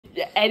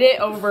edit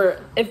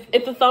over.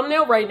 If the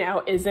thumbnail right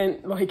now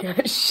isn't like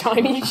a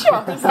shiny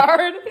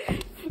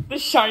Charizard, the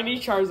shiny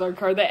Charizard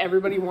card that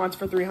everybody wants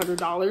for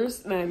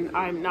 $300, then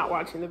I'm not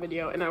watching the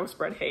video and I will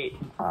spread hate.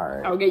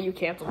 Alright. I'll get you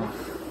canceled.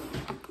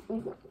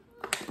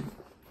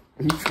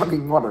 Are you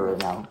chugging water right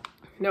now?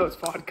 No, it's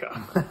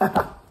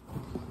vodka.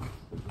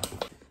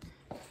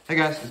 Hey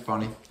guys, it's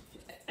Bonnie.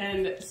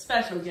 And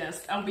special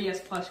guest,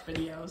 LBS Plush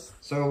Videos.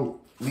 So,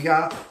 we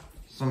got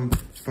some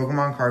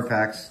Pokemon card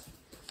packs.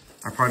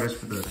 I probably just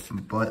put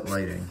the butt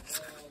lighting.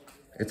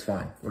 It's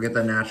fine. We'll get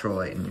the natural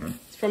light in here.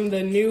 It's from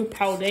the new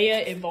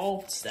Paldea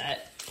Evolved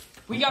set.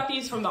 We got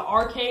these from the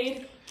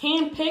arcade,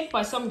 hand-picked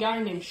by some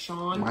guy named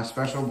Shawn. My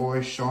special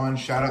boy, Shawn.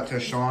 Shout out to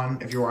Shawn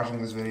if you're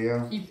watching this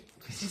video.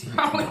 He's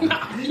probably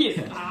not. He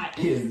is not.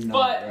 He is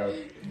not,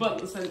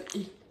 but listen.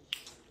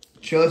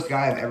 Chillest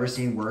guy I've ever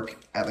seen work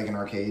at like an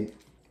arcade.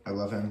 I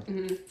love him.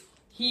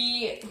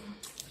 I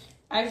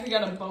actually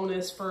got a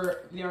bonus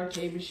for the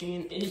arcade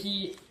machine, and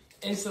he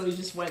instantly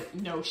just went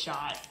no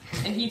shot.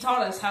 And he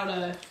taught us how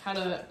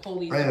to pull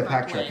these. Right, the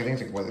pack trick. I think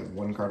it's like what,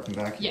 one card from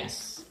back.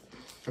 Yes.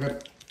 Okay.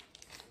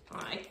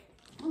 I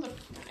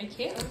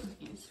can't open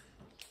these.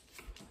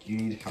 Do you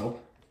need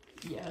help?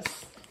 Yes.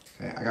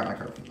 Okay, I got my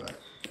card from the back.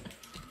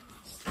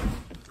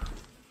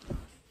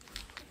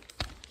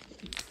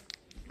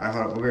 Alright,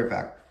 hold on. We'll be right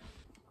back.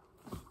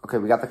 Okay,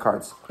 we got the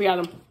cards. We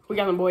got them. We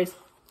got them, boys.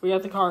 We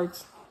got the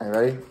cards. Are you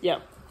ready?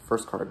 Yep.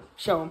 First card.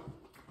 Show them.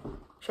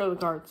 Show the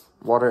cards.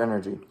 Water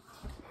energy.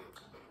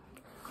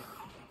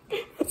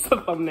 It's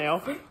the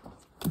thumbnail.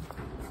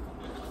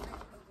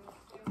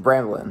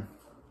 Bramblin.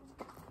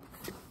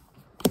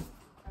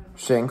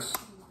 Shinx.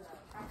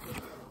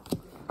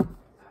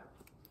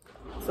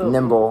 So,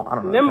 Nimble. I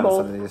don't know. Nimble.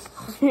 What kind of set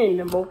it is.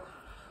 Nimble.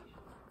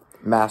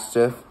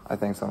 Mastiff. I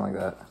think something like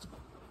that.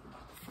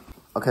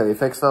 Okay, we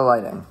fixed the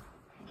lighting.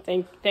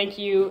 Thank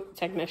you,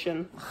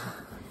 technician.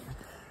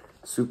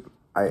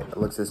 I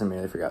looked at this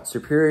immediately, forgot.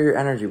 Superior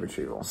energy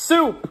retrieval.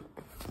 Soup.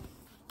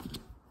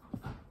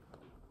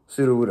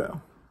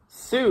 Sudowoodo.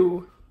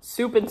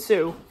 Soup and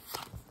Sue.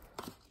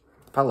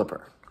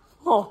 Pelipper.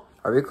 Oh.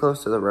 Are we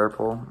close to the rare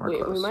pull? We're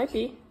close. We might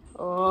be.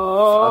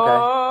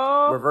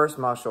 Oh. Okay. Reverse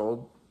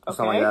Mousehold. Okay.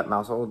 Something like that.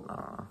 Mousehold.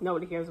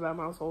 Nobody cares about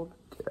Mousehold.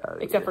 Yeah,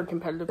 Except for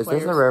competitive is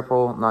players. this a rare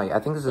pull? No, I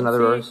think this is another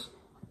reverse.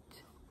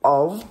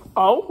 Oh.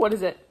 Oh, what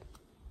is it?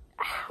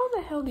 How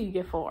the hell do you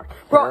get full art?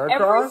 Bro,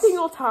 every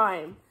single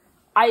time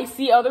I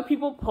see other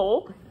people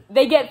pull,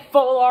 they get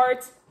full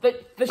art,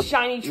 the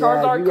shiny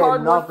Charizard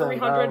card worth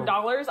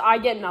 $300. I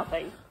get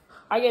nothing.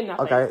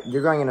 Okay,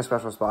 you're going in a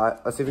special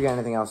spot. Let's see if we get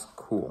anything else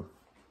cool.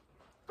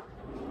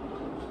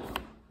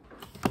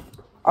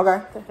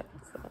 Okay.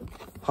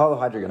 Hollow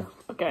Hydreigon.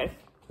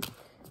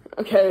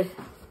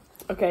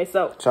 Okay,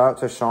 so. Shout out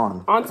to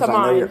Shawn. On to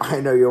mine. I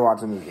know you're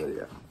watching this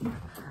video.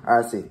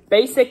 Alright, let's see.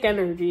 Basic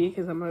energy,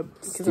 because I'm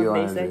basic.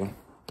 Energy.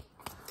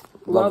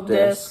 Love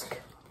Disc.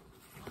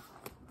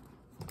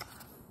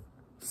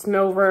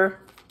 Snover.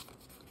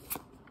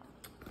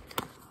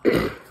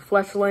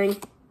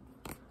 Fletchling.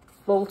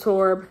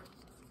 Voltorb.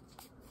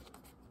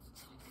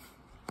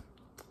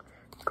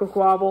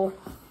 Quaquaval.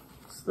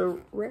 It's the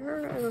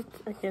rare?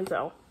 I can't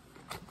tell.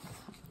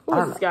 Who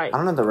is this guy? I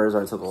don't know the rares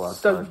are to the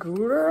left.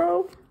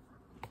 Staguro.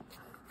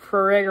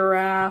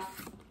 Farigiraf.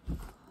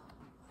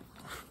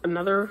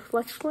 Another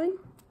Fletchling?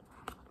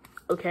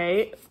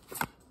 Okay.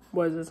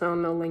 What is this? I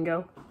don't know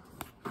lingo.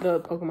 The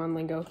Pokemon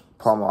lingo.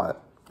 Palmot,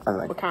 I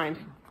think. What kind?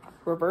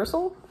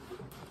 Reversal?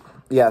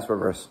 Yeah, it's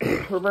reverse.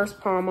 Reverse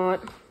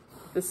Palmot.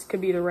 This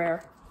could be the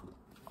rare.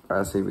 Alright,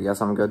 let's see. We got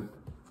something good.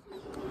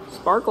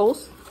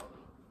 Sparkles.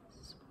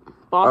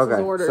 Boss's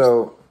orders.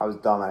 So I was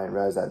dumb. I didn't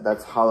realize that.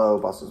 That's hollow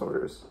Boss's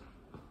orders.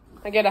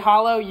 I get a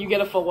hollow, you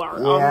get a full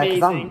art. Yeah,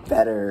 amazing. I'm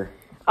better.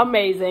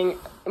 Amazing.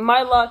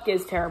 My luck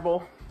is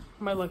terrible.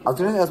 I was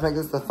gonna say let's make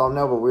this the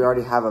thumbnail, but we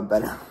already have a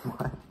better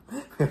one.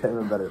 We have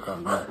a better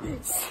thumbnail.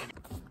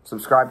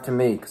 Subscribe to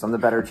me, because I'm the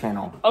better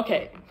channel.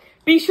 Okay.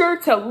 Be sure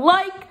to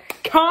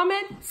like,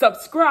 comment,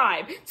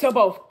 subscribe to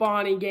both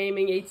Bonnie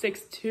Gaming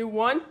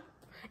 8621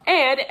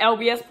 and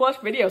LBS Plush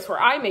Videos, where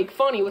I make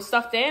funny with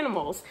stuffed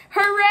animals.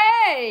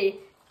 Hooray!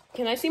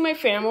 Can I see my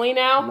family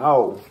now?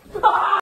 No.